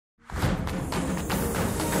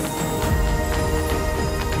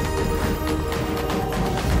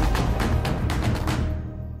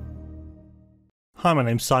Hi, my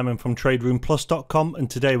name's Simon from TradeRoomPlus.com, and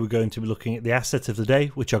today we're going to be looking at the asset of the day,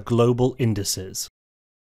 which are global indices.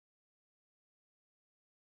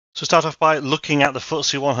 So start off by looking at the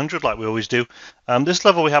FTSE 100 like we always do. This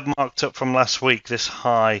level we have marked up from last week, this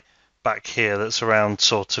high back here that's around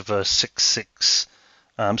sort of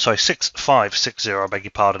 6560, I beg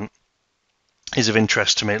your pardon, is of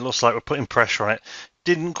interest to me. It looks like we're putting pressure on it.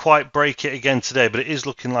 Didn't quite break it again today, but it is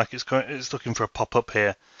looking like it's looking for a pop up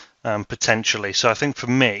here. Potentially. So I think for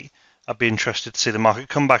me, I'd be interested to see the market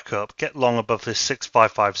come back up, get long above this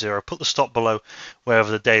 6550, put the stop below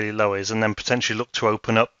wherever the daily low is, and then potentially look to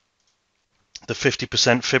open up the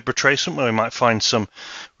 50% fib retracement where we might find some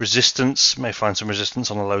resistance, on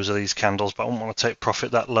the lows of these candles, but I wouldn't want to take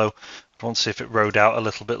profit that low. I want to see if it rode out a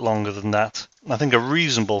little bit longer than that. I think a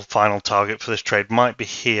reasonable final target for this trade might be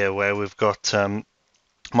here where we've got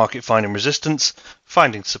market finding resistance,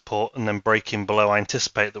 finding support, and then breaking below. I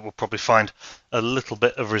anticipate that we'll probably find a little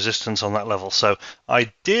bit of resistance on that level. So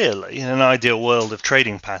ideally, in an ideal world of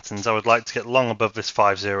trading patterns, I would like to get long above this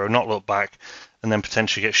 50, not look back, and then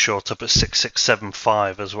potentially get short up at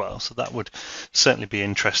 6675 as well. So that would certainly be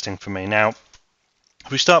interesting for me. Now,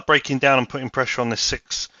 if we start breaking down and putting pressure on this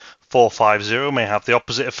 6450, may have the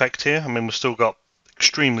opposite effect here. I mean, we've still got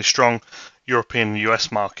extremely strong European and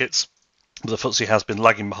US markets. The FTSE has been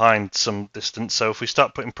lagging behind some distance, so if we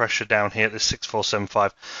start putting pressure down here at this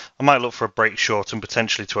 6475, I might look for a break short and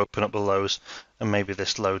potentially to open up the lows, and maybe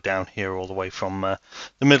this low down here all the way from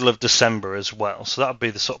the middle of December as well. So that would be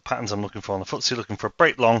the sort of patterns I'm looking for on the FTSE, looking for a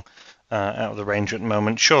break long out of the range at the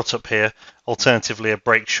moment, short up here, alternatively a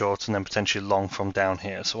break short, and then potentially long from down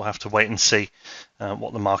here. So we'll have to wait and see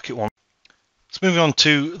what the market wants. So moving on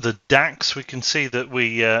to the DAX, we can see that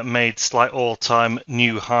we made slight all-time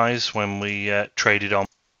new highs when we traded on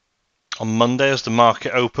Monday as the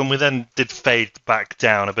market opened. We then did fade back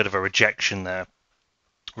down, a bit of a rejection there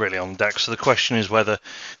really on the DAX. So the question is whether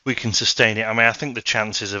we can sustain it. I mean, I think the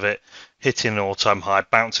chances of it hitting an all-time high,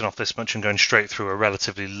 bouncing off this much and going straight through are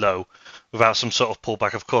relatively low without some sort of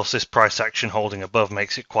pullback. Of course, this price action holding above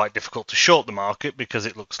makes it quite difficult to short the market because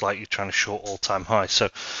it looks like you're trying to short all-time high. So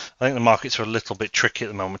I think the markets are a little bit tricky at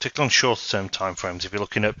the moment, particularly on shorter-term time frames. If you're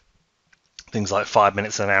looking at things like 5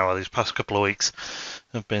 minutes an hour, these past couple of weeks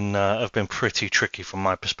have been pretty tricky from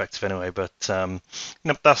my perspective anyway. But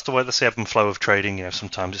that's the way, that's the ebb and flow of trading.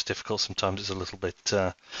 Sometimes it's difficult, sometimes it's a little bit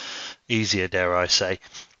easier, dare I say.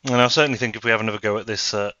 And I certainly think if we have another go at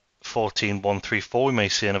this 14,134, we may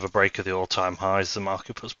see another break of the all-time highs. The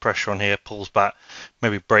market puts pressure on here, pulls back,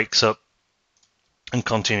 maybe breaks up and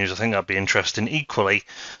continues. I think that'd be interesting. Equally,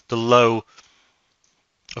 the low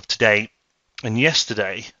of today and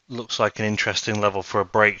yesterday looks like an interesting level for a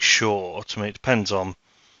break short. I mean, it depends on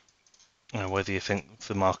whether you think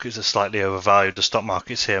the markets are slightly overvalued, the stock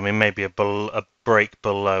markets here. I mean, maybe a break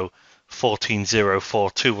below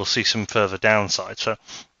 14,042 will see some further downside. So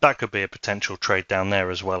that could be a potential trade down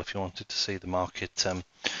there as well if you wanted to see the market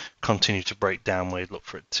continue to break down. We'd look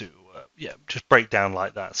for it to just break down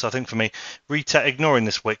like that. So I think for me, ignoring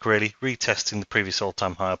this wick really, retesting the previous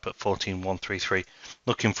all-time high up at 14,133,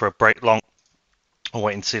 looking for a break long. I'll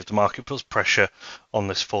wait and see if the market puts pressure on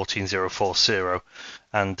this 14,040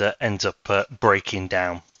 and ends up breaking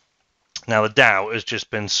down. Now the Dow has just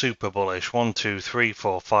been super bullish. 1, 2, 3,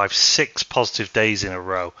 4, 5, 6 positive days in a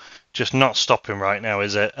row. Just not stopping right now,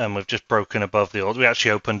 is it? And we've just broken above the we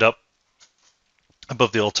actually opened up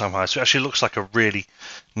above the all-time high. So it actually looks like a really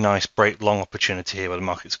nice break long opportunity here where the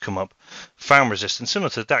market's come up, found resistance, similar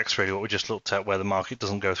to the DAX really, what we just looked at, where the market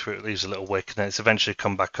doesn't go through, it leaves a little wick, and then it's eventually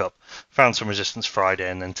come back up, found some resistance Friday,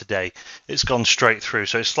 and then today it's gone straight through.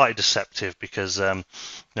 So it's slightly deceptive because the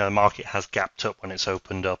market has gapped up when it's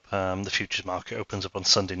opened up. The futures market opens up on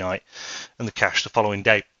Sunday night and the cash the following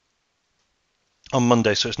day on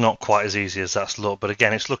Monday, so it's not quite as easy as that's looked. But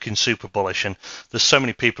again, it's looking super bullish, and there's so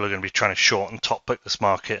many people who are going to be trying to short and top pick this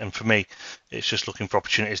market. And for me, it's just looking for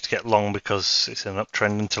opportunities to get long because it's an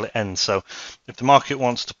uptrend until it ends. So if the market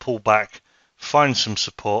wants to pull back, find some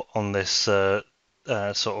support on this sort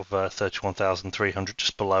of 31,300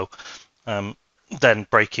 just below, then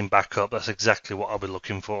breaking back up, that's exactly what I'll be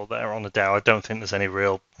looking for there on the Dow. I don't think there's any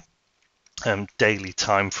real daily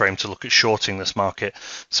time frame to look at shorting this market.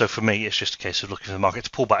 So for me, it's just a case of looking for the market to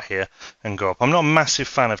pull back here and go up. I'm not a massive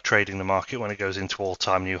fan of trading the market when it goes into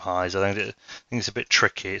all-time new highs. I think it's a bit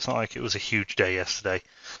tricky. It's not like it was a huge day yesterday.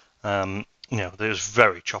 It was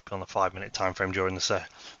very choppy on the 5-minute time frame during the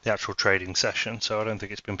actual trading session. So I don't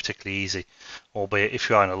think it's been particularly easy. Albeit if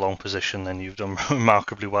you are in a long position, then you've done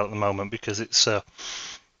remarkably well at the moment because it's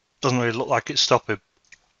doesn't really look like it's stopping.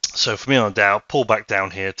 So for me on the Dow, pull back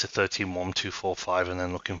down here to 13,145 and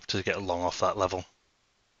then looking to get a long off that level.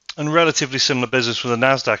 And relatively similar business with the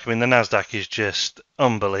Nasdaq. I mean, the Nasdaq is just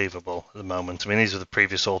unbelievable at the moment. I mean, these are the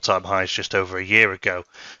previous all-time highs just over a year ago,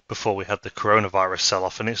 before we had the coronavirus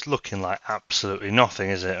sell-off, and it's looking like absolutely nothing,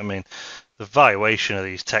 is it? I mean, the valuation of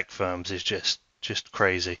these tech firms is just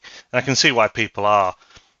crazy. And I can see why people are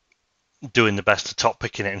doing the best to top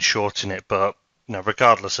picking it and shorting it, but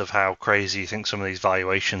regardless of how crazy you think some of these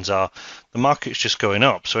valuations are, the market's just going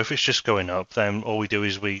up. So if it's just going up, then all we do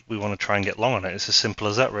is we want to try and get long on it. It's as simple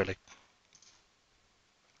as that, really.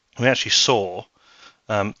 We actually saw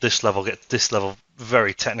this level get this level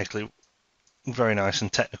very technically, very nice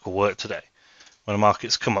and technical work today. When the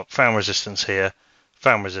market's come up, found resistance here,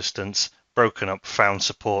 found resistance, broken up, found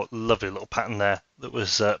support. Lovely little pattern there that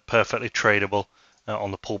was perfectly tradable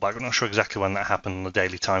on the pullback. I'm not sure exactly when that happened on the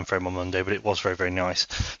daily time frame on Monday, but it was very, very nice.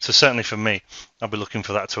 So certainly for me, I'll be looking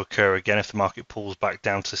for that to occur again. If the market pulls back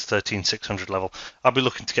down to this 13,600 level, I'll be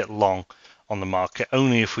looking to get long on the market.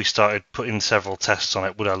 Only if we started putting several tests on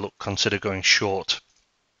it would I consider going short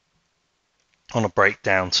on a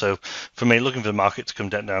breakdown. So for me, looking for the market to come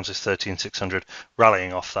down to this 13,600,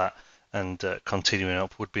 rallying off that and continuing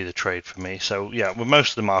up would be the trade for me. So yeah, with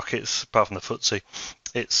most of the markets, apart from the FTSE,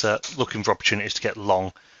 it's looking for opportunities to get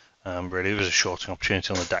long. Really, there was a shorting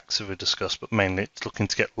opportunity on the DAX that we discussed, but mainly it's looking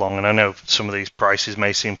to get long. And I know some of these prices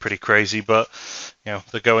may seem pretty crazy, but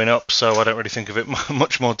they're going up, so I don't really think of it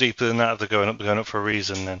much more deeply than that. If they're going up for a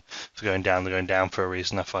reason, and if they're going down for a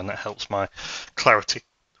reason. I find that helps my clarity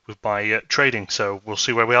with my trading. So we'll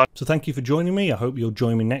see where we are. So thank you for joining me. I hope you'll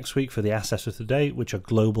join me next week for the assets of the day, which are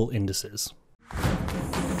global indices.